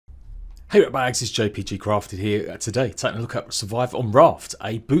Hey ratbags, it's JPG Crafted here today, taking a look at Survive on Raft,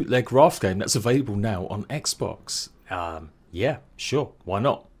 a bootleg Raft game that's available now on Xbox. Yeah, sure, why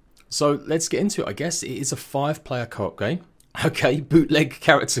not? So let's get into it, I guess. It is a 5-player co-op game. Okay, bootleg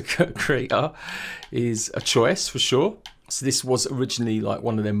character creator is a choice for sure. So this was originally like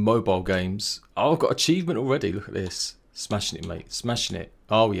one of them mobile games. Oh, I've got achievement already, look at this. Smashing it, mate, smashing it.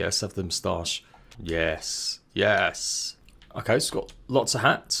 Oh yeah, let's have the moustache. Yes, yes. Okay, it's got lots of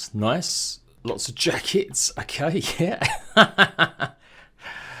hats, nice. Lots of jackets, okay, yeah.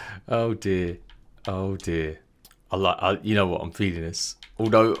 Oh dear, oh dear. You know what, I'm feeling this.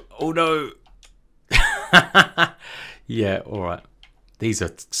 Although, yeah, all right.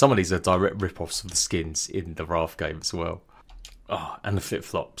 Some of these are direct rip-offs of the skins in the Raft game as well. Oh, and the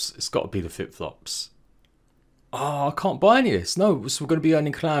flip-flops. It's got to be the flip-flops. Oh, I can't buy any of this. No, so we're going to be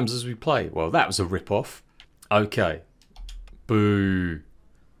earning clams as we play. Well, that was a rip-off. Okay. Boo.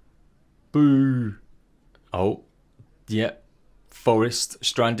 Boo. Oh, yeah. Forest,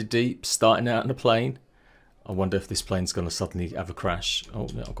 stranded deep, starting out in a plane. I wonder if this plane's going to suddenly have a crash. Oh,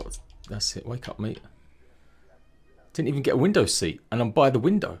 no, I've got... That's it. Wake up, mate. Didn't even get a window seat, and I'm by the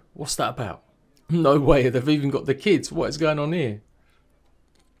window. What's that about? No way, they've even got the kids. What is going on here?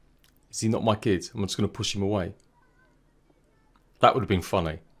 Is he not my kid? I'm just going to push him away. That would have been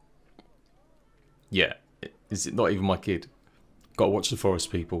funny. Yeah. Is it not even my kid? Got to watch the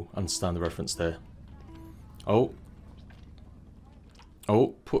forest, people. Understand the reference there. Oh.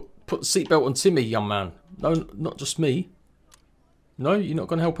 Oh, put the seatbelt on Timmy, young man. No, not just me. No, you're not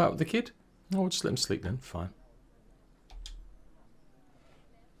going to help out with the kid? No, I'll just let him sleep then. Fine.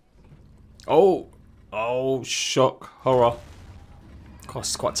 Oh. Oh, shock. Horror. Gosh,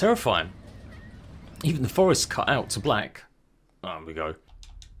 it's quite terrifying. Even the forest cut out to black. Oh, there we go.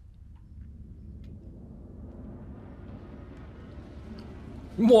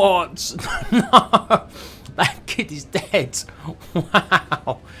 What? No! That kid is dead.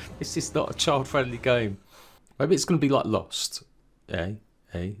 Wow. This is not a child-friendly game. Maybe it's going to be like Lost. Hey,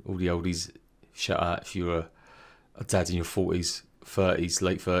 all the oldies, shout out if you're a dad in your 40s, 30s,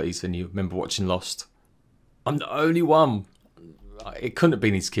 late 30s, and you remember watching Lost. I'm the only one. It couldn't have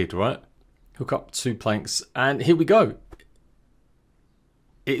been his kid, right? Hook up 2 planks, and here we go.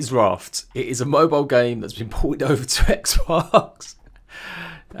 It is Raft. It is a mobile game that's been ported over to Xbox.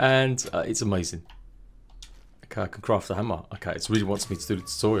 And it's amazing. Okay, I can craft a hammer. Okay, it really wants me to do the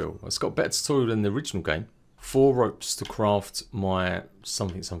tutorial. It's got a better tutorial than the original game. 4 ropes to craft my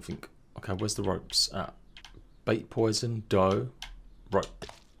something. Okay, where's the ropes at? Bait poison, dough, rope.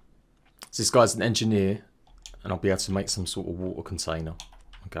 So this guy's an engineer, and I'll be able to make some sort of water container.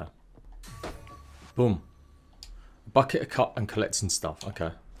 Okay. Boom. A bucket of cut and collecting stuff.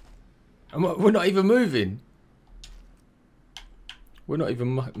 Okay. And we're not even moving. We're not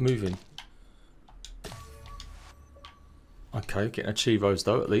even moving. Okay, getting achievos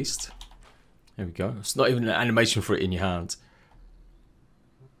though, at least. There we go. It's not even an animation for it in your hand.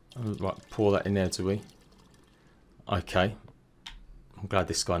 Right, pour that in there, do we? Okay. I'm glad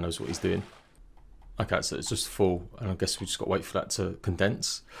this guy knows what he's doing. Okay, so it's just full, and I guess we just got to wait for that to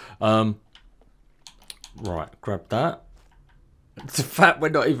condense. Right, grab that. The fact we're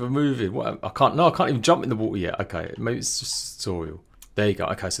not even moving. What? I can't even jump in the water yet. Okay, maybe it's just a tutorial. There you go.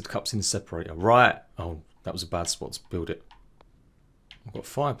 Okay, so the cup's in the separator. Right. Oh, that was a bad spot to build it. I've got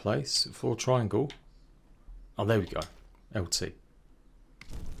fireplace, floor triangle. Oh, there we go. LT.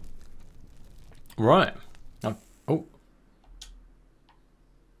 Right. Oh.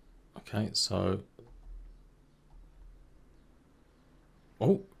 Okay, so.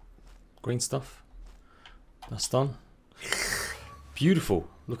 Oh, green stuff. That's done. Beautiful.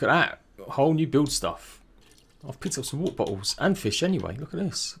 Look at that. Whole new build stuff. I've picked up some water bottles and fish anyway. Look at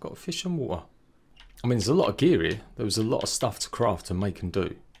this. I've got fish and water. I mean, there's a lot of gear here. There was a lot of stuff to craft and make and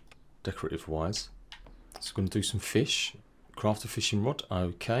do, decorative wise. So we're going to do some fish. Craft a fishing rod.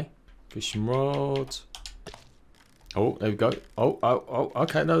 Okay. Fishing rod. Oh, there we go. Oh,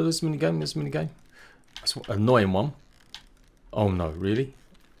 okay. No, there's a minigame. There's a minigame. That's an annoying one. Oh no, really?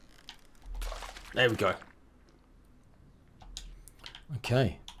 There we go.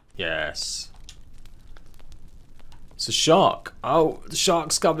 Okay. Yes. It's a shark. Oh, the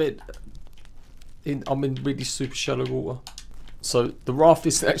shark's coming. I'm in really super shallow water. So the raft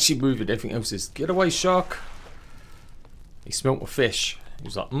isn't actually moving. Everything else is. Get away, shark. He smelt a fish. He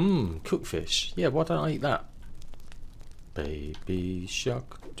was like, cooked fish. Yeah, why don't I eat that? Baby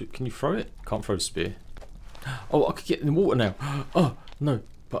shark. Can you throw it? Can't throw a spear. Oh, I could get in the water now. Oh, no.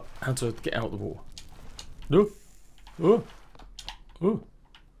 But how do I get out of the water? No. Oh.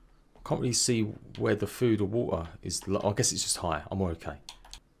 Can't really see where the food or water is. I guess it's just high. I'm okay.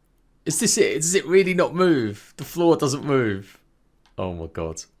 Is this it? Does it really not move? The floor doesn't move. Oh my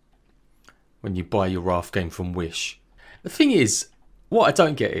god. When you buy your Raft game from Wish. The thing is, what I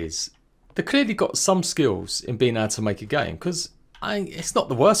don't get is, they clearly got some skills in being able to make a game, because it's not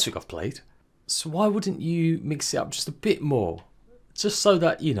the worst thing I've played. So why wouldn't you mix it up just a bit more? Just so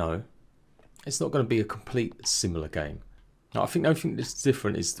that, you know, it's not going to be a complete similar game. Now, I think the only thing that's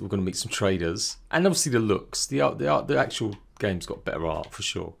different is we're going to meet some traders. And obviously the looks. The actual game's got better art for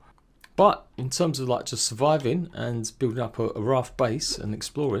sure. But in terms of like just surviving and building up a raft base and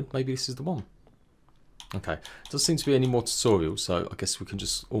exploring, maybe this is the one. Okay, doesn't seem to be any more tutorials, so I guess we can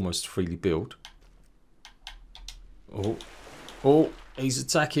just almost freely build. Oh, he's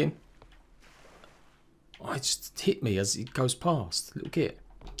attacking. Oh, it just hit me as it goes past. Little git.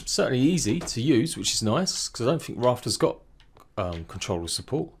 Certainly easy to use, which is nice, because I don't think Raft has got controller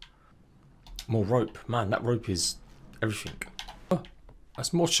support. More rope. Man, that rope is everything. Oh,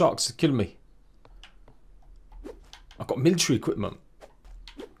 that's more sharks killing me. I've got military equipment.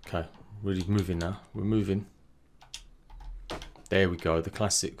 Okay, really moving now. We're moving. There we go. The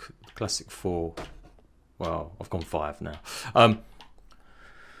classic 4. Well, I've gone 5 now.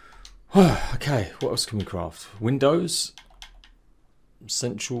 Okay, what else can we craft? Windows.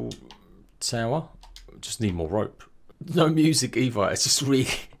 Central tower. Just need more rope. No music either. It's just really,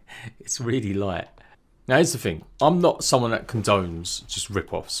 it's really light. Now here's the thing. I'm not someone that condones just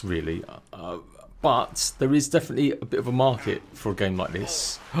rip-offs really, but there is definitely a bit of a market for a game like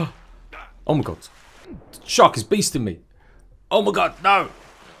this. Oh my god, the shark is beasting me. Oh my god, no.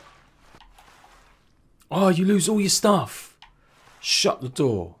 Oh, you lose all your stuff. Shut the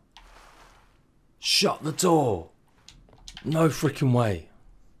door. Shut the door. No freaking way.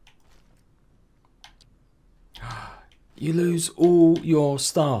 You lose all your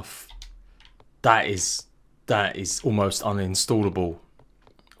stuff. That is almost uninstallable.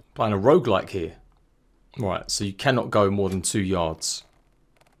 Playing a roguelike here. Right, so you cannot go more than 2 yards.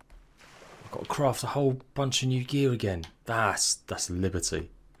 I've got to craft a whole bunch of new gear again. That's liberty.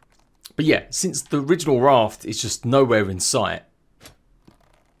 But yeah, since the original Raft is just nowhere in sight,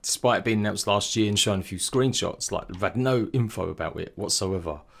 despite it being announced last year and showing a few screenshots, like they've had no info about it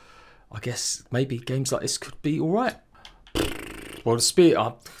whatsoever. I guess maybe games like this could be alright. Well, the spear,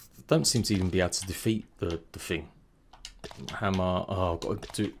 I don't seem to even be able to defeat the thing. Hammer, oh, I've got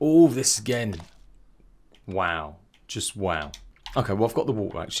to do all this again. Wow, just wow. Okay, well I've got the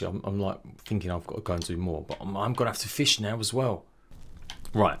water actually. I'm like thinking I've got to go and do more, but I'm going to have to fish now as well.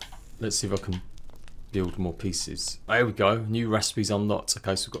 Right, let's see if I can build more pieces. There we go, new recipes unlocked.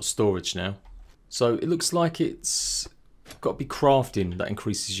 Okay, so we've got storage now. So it looks like it's got to be crafting that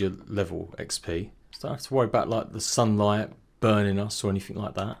increases your level XP. So don't have to worry about like the sunlight burning us or anything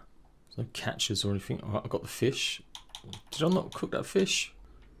like that. There's no catches or anything. Alright, I've got the fish. Did I not cook that fish?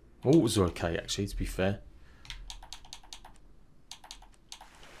 Oh, it was okay actually, to be fair.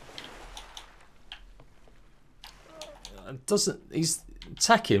 He's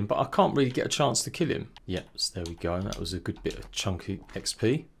attacking, but I can't really get a chance to kill him. Yep, so there we go. That was a good bit of chunky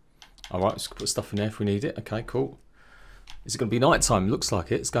XP. Alright, let's put stuff in there if we need it. Okay, cool. Is it going to be night time? Looks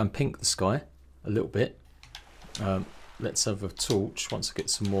like it. It's going pink, the sky, a little bit. Let's have a torch once I get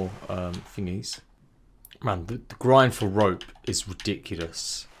some more thingies. Man, the grind for rope is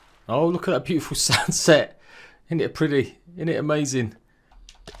ridiculous. Oh, look at that beautiful sunset. Isn't it pretty? Isn't it amazing?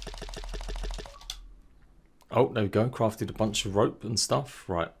 Oh, there we go. Crafted a bunch of rope and stuff.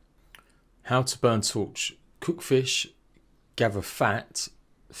 Right. How to burn torch. Cook fish. Gather fat.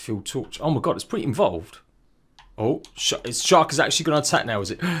 Fill torch. Oh my god, it's pretty involved. Oh, its shark is actually going to attack now, is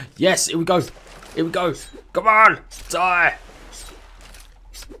it? Yes, here we go. Here we go. Come on, die.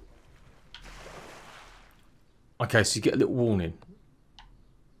 Okay, so you get a little warning.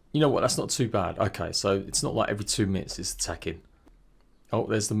 You know what, that's not too bad. Okay, so it's not like every 2 minutes it's attacking. Oh,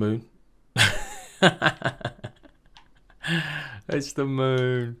 there's the moon. It's the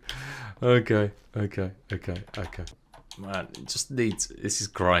moon. Okay. Man, it just needs... This is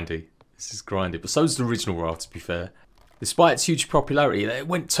grindy. This is grindy. But so is the original Raft, to be fair. Despite its huge popularity, it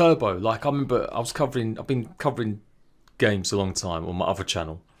went turbo. Like, I remember I've been covering games a long time on my other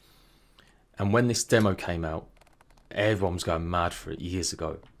channel. And when this demo came out, everyone was going mad for it years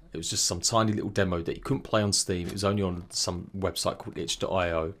ago. It was just some tiny little demo that you couldn't play on Steam. It was only on some website called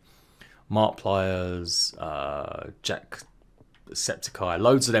itch.io. Markipliers, Jacksepticeye,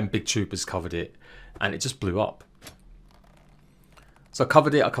 loads of them big troopers covered it. And it just blew up. So I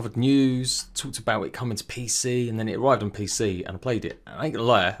covered it, I covered news, talked about it coming to PC, and then it arrived on PC, and I played it. And I ain't gonna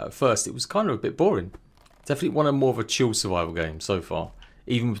lie, at first it was kind of a bit boring. Definitely one of more of a chill survival game so far,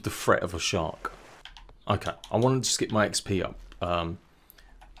 even with the threat of a shark. Okay, I want to just get my XP up.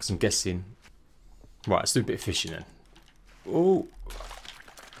 Because I'm guessing... Right, let's do a bit of fishing then. Oh,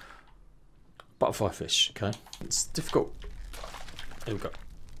 butterfly fish. Okay, it's difficult. There we go.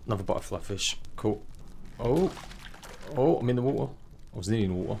 Another butterfly fish. Cool. Oh, I'm in the water. I was nearly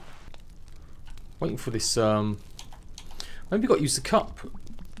in the water. Waiting for this. Maybe got to use the cup.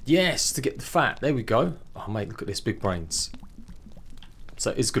 Yes, to get the fat. There we go. Oh mate, look at this, big brains.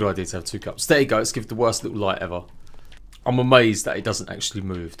 So it's a good idea to have 2 cups. There you go. Let's give it the worst little light ever. I'm amazed that it doesn't actually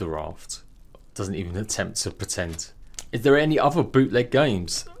move the raft. Doesn't even attempt to pretend. Is there any other bootleg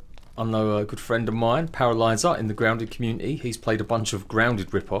games? I know a good friend of mine, Paralyzer, in the Grounded community. He's played a bunch of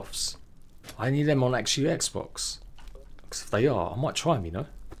Grounded rip-offs. I need them on actually Xbox. Because if they are, I might try them, you know.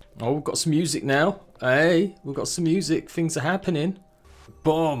 Oh, we've got some music now. Hey, we've got some music. Things are happening.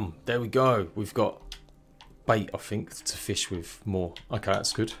 Boom. There we go. We've got bait, I think, to fish with more. Okay,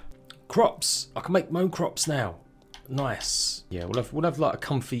 that's good. Crops. I can make my own crops now. Nice. Yeah, we'll have like a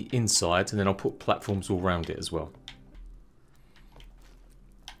comfy inside, and then I'll put platforms all around it as well.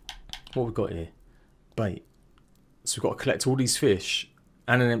 What have we got here? Bait. So we've got to collect all these fish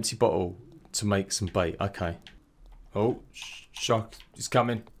and an empty bottle to make some bait. Okay. Oh, shark is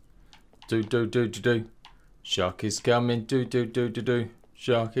coming. Do. Shark is coming. Do.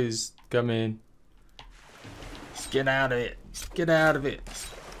 Shark is coming. Get out of it. Get out of it.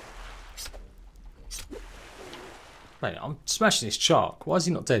 Mate, I'm smashing this shark. Why is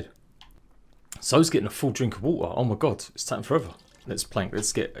he not dead? So he's getting a full drink of water. Oh my god, it's taking forever. Let's plank.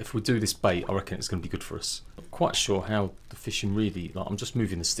 Let's get. If we do this bait, I reckon it's going to be good for us. Not quite sure how the fishing really. Like, I'm just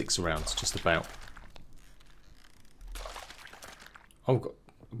moving the sticks around, just about. Oh, I've got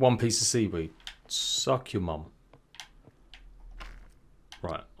 1 piece of seaweed. Suck your mum.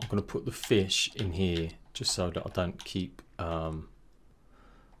 Right, I'm going to put the fish in here just so that I don't keep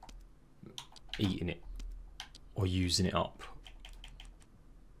eating it or using it up.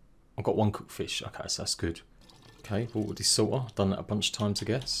 I've got 1 cooked fish. Okay, so that's good. Okay, water desalter. I've done that a bunch of times, I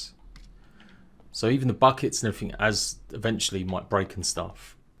guess. So even the buckets and everything, as eventually might break and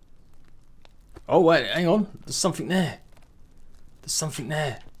stuff. Oh wait, hang on. There's something there. There's something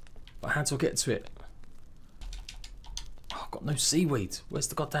there. But how do I get to it? Oh, I've got no seaweed. Where's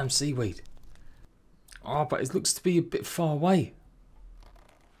the goddamn seaweed? Oh, but it looks to be a bit far away.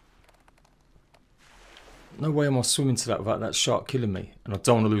 No way am I swimming to that without that shark killing me. And I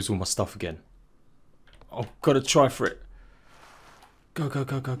don't want to lose all my stuff again. I've got to try for it. Go. Go.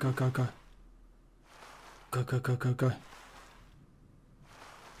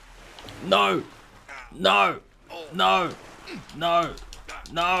 No! No,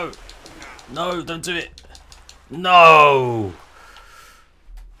 don't do it. No!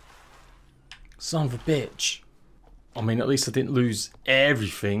 Son of a bitch. I mean, at least I didn't lose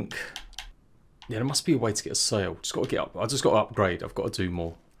everything. Yeah, there must be a way to get a sail. Just got to get up. I just got to upgrade. I've got to do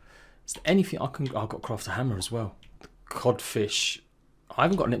more. Is there anything I can... I've got to craft a hammer as well. The codfish. I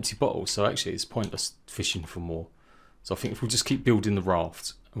haven't got an empty bottle, so actually it's pointless fishing for more. So I think if we just keep building the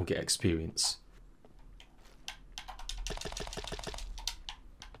raft, and we'll get experience.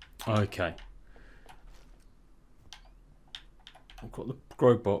 Okay. I've got the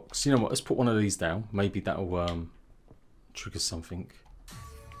grow box. You know what? Let's put one of these down. Maybe that'll trigger something.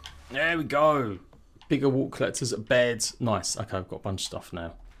 There we go. Bigger water collectors, beds. Nice. Okay, I've got a bunch of stuff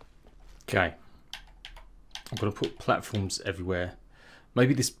now. Okay. I'm going to put platforms everywhere.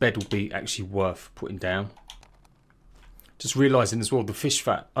 Maybe this bed will be actually worth putting down. Just realising as well, the fish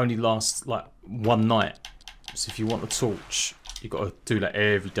fat only lasts like 1 night. So if you want a torch, you've got to do that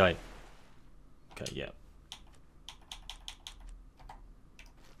every day. Okay, yeah.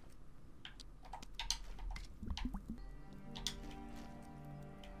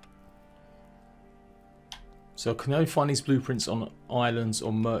 So I can only find these blueprints on islands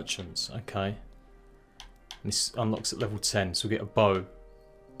or merchants. Okay. And this unlocks at level 10, so we'll get a bow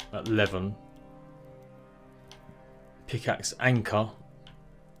at 11. Pickaxe anchor.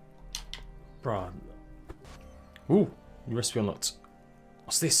 Bruh. Ooh, new recipe unlocked.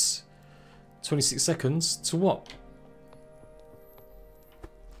 What's this? 26 seconds to what?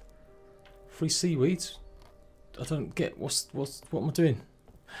 Free seaweed? I don't get what am I doing?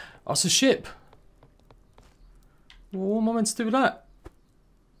 Oh, it's a ship. Well, what am I meant to do with that?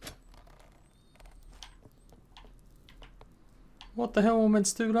 What the hell am I meant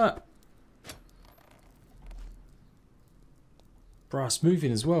to do with that? Bruh, it's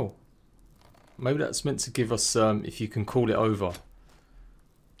moving as well. Maybe that's meant to give us, if you can call it over.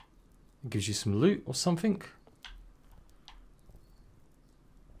 It gives you some loot or something.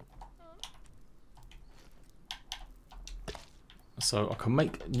 So I can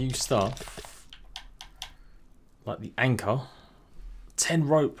make new stuff. Like the anchor. 10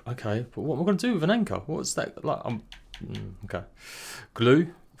 rope. Okay, but what am I going to do with an anchor? What's that like? Okay.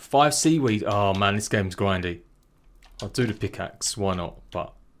 Glue. 5 seaweed. Oh man, this game's grindy. I'll do the pickaxe. Why not?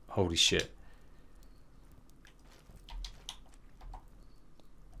 But holy shit.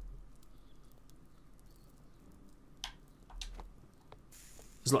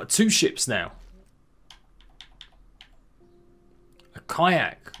 There's like 2 ships now. A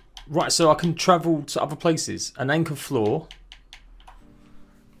kayak. Right, so I can travel to other places. An anchor floor.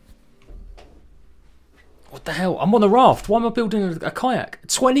 What the hell? I'm on a raft. Why am I building a kayak?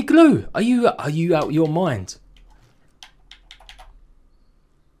 20 glue. Are you out of your mind?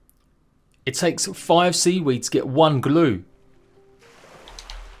 It takes 5 seaweed to get 1 glue.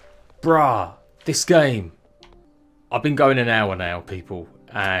 Bruh, this game. I've been going an hour now, people,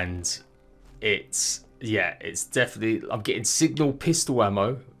 and it's definitely. I'm getting signal pistol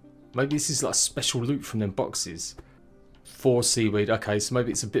ammo. Maybe this is like special loot from them boxes. 4 seaweed. Okay, so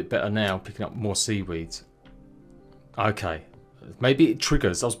maybe it's a bit better now, picking up more seaweed. Okay, maybe it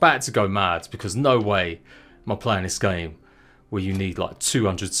triggers. I was about to go mad because no way am I playing this game where you need like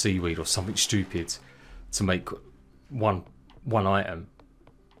 200 seaweed or something stupid to make one item.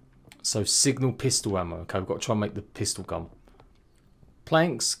 So signal pistol ammo. Okay, we've got to try and make the pistol gun.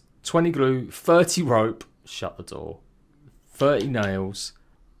 Planks, 20 glue, 30 rope. Shut the door. 30 nails.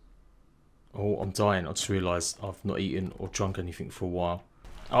 Oh, I'm dying. I just realised I've not eaten or drunk anything for a while.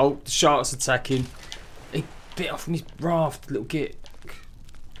 Oh, the shark's attacking. He bit off from his raft, little git.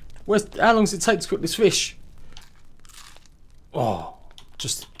 How long does it take to cook this fish? Oh,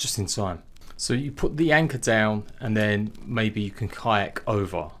 just in time. So you put the anchor down and then maybe you can kayak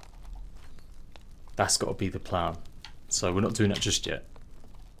over. That's got to be the plan. So we're not doing that just yet.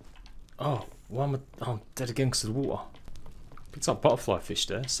 Oh, why am I? Oh, I'm dead again because of the water. Picked up butterfly fish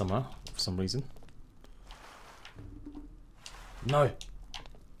there somehow, for some reason. No.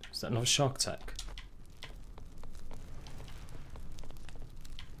 Is that another shark attack?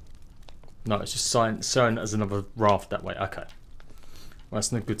 No, it's just showing as another raft that way. Okay. Well,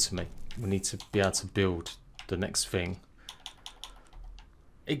 that's no good to me. We need to be able to build the next thing.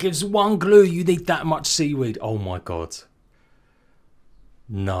 It gives 1 glue. You need that much seaweed. Oh my god.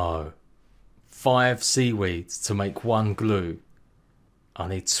 No. 5 seaweed to make 1 glue. I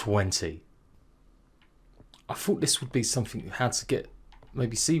need 20. I thought this would be something how to get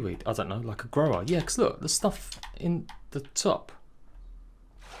maybe seaweed. I don't know, like a grower. Yeah, because look, the stuff in the top.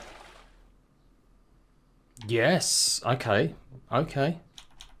 Yes. Okay. Okay.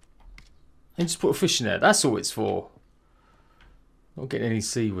 And just put a fish in there. That's all it's for. Not getting any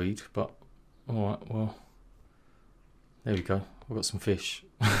seaweed, but alright, well. There we go. I've got some fish.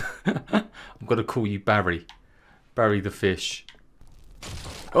 I've got to call you Barry. Barry the fish.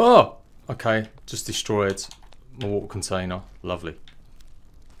 Oh! Okay, just destroyed my water container. Lovely.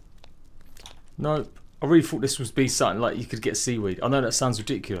 Nope. I really thought this would be something like you could get seaweed. I know that sounds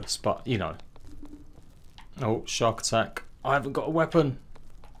ridiculous, but you know. Oh, shark attack. I haven't got a weapon.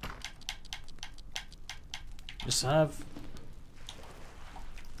 Just have.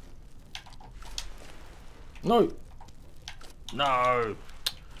 No. No.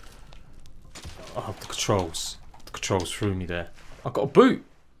 Oh, the controls. The controls threw me there. I got a boot.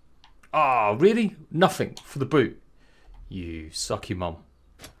 Ah, oh, really? Nothing for the boot. You sucky mum.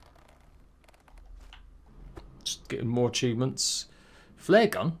 Just getting more achievements. Flare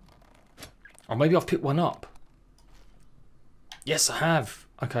gun? Or maybe I've picked one up. Yes, I have.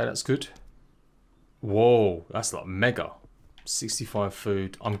 Okay, that's good. Whoa, that's like mega. 65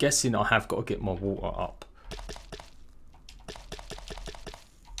 food. I'm guessing I have got to get my water up.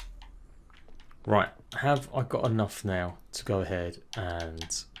 Right, have I got enough now to go ahead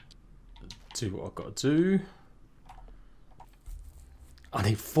and do what I've got to do? I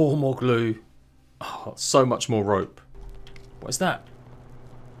need 4 more glue. Oh, so much more rope. What is that?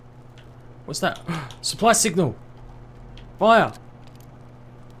 What's that? Supply signal. Fire.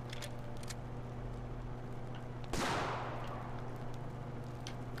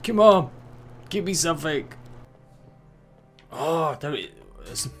 Come on. Give me something. Oh, there it is.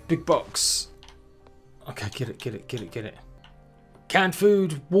 It's a big box. Okay, get it, get it, get it, get it. Canned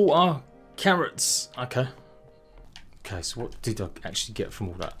food, water, carrots. Okay. Okay, so what did I actually get from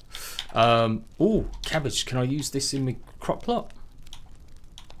all that? Oh, cabbage. Can I use this in my crop plot?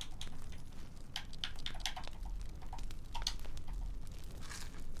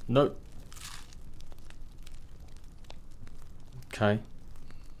 Nope. Okay.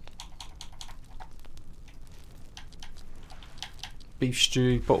 Beef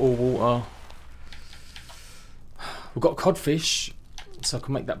stew, bottled water. We've got codfish, so I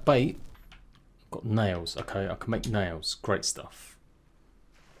can make that bait. Got nails. Okay, I can make nails. Great stuff.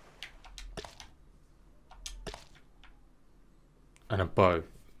 and a bow,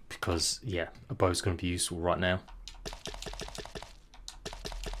 because yeah, a bow is going to be useful right now.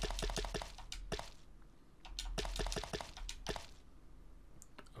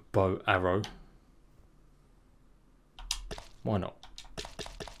 A bow arrow. Why not?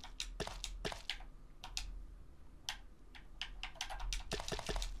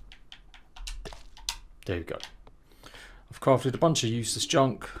 There you go. I've crafted a bunch of useless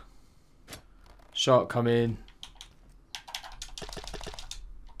junk. Shark come in.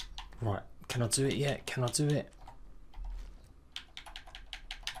 Right, can I do it yet? Can I do it?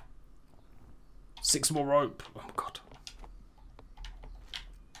 6 more rope. Oh my god.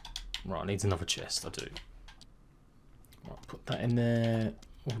 Right, I need another chest. I do. Right, put that in there.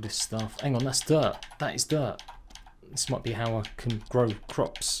 All this stuff. Hang on, that's dirt. That is dirt. This might be how I can grow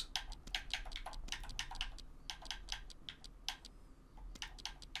crops.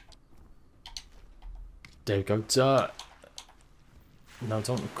 There we go, dirt. No, I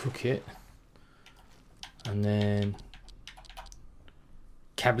don't want to cook it. And then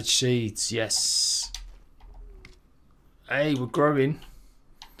cabbage seeds, yes. Hey, we're growing.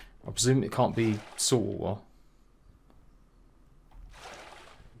 I presume it can't be salt water.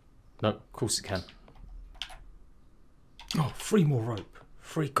 No, of course it can. Oh, 3 more rope.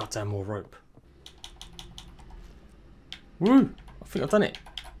 3 goddamn more rope. Woo! I think I've done it.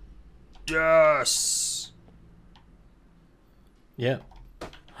 Yes! Yeah.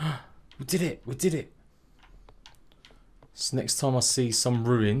 We did it. We did it. So next time I see some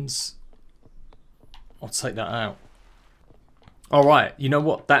ruins, I'll take that out. Alright, you know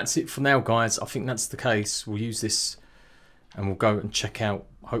what? That's it for now, guys. I think that's the case. We'll use this and we'll go and check out,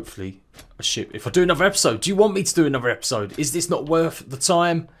 hopefully, a ship. If I do another episode, do you want me to do another episode? Is this not worth the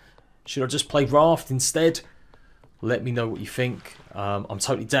time? Should I just play Raft instead? Let me know what you think. I'm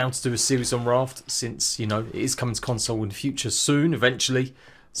totally down to do a series on Raft, since, you know, it is coming to console in the future soon, eventually.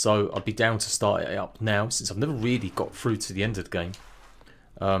 So I'd be down to start it up now, since I've never really got through to the end of the game.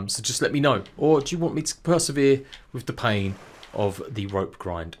 So just let me know. Or do you want me to persevere with the pain of the rope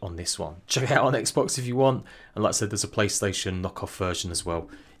grind on this one? Check it out on Xbox if you want. And like I said, there's a PlayStation knockoff version as well,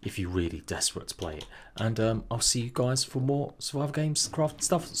 if you're really desperate to play it. And I'll see you guys for more survival games, craft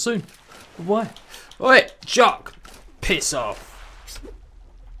stuff soon. Bye-bye. Oi, Chuck! Piss off.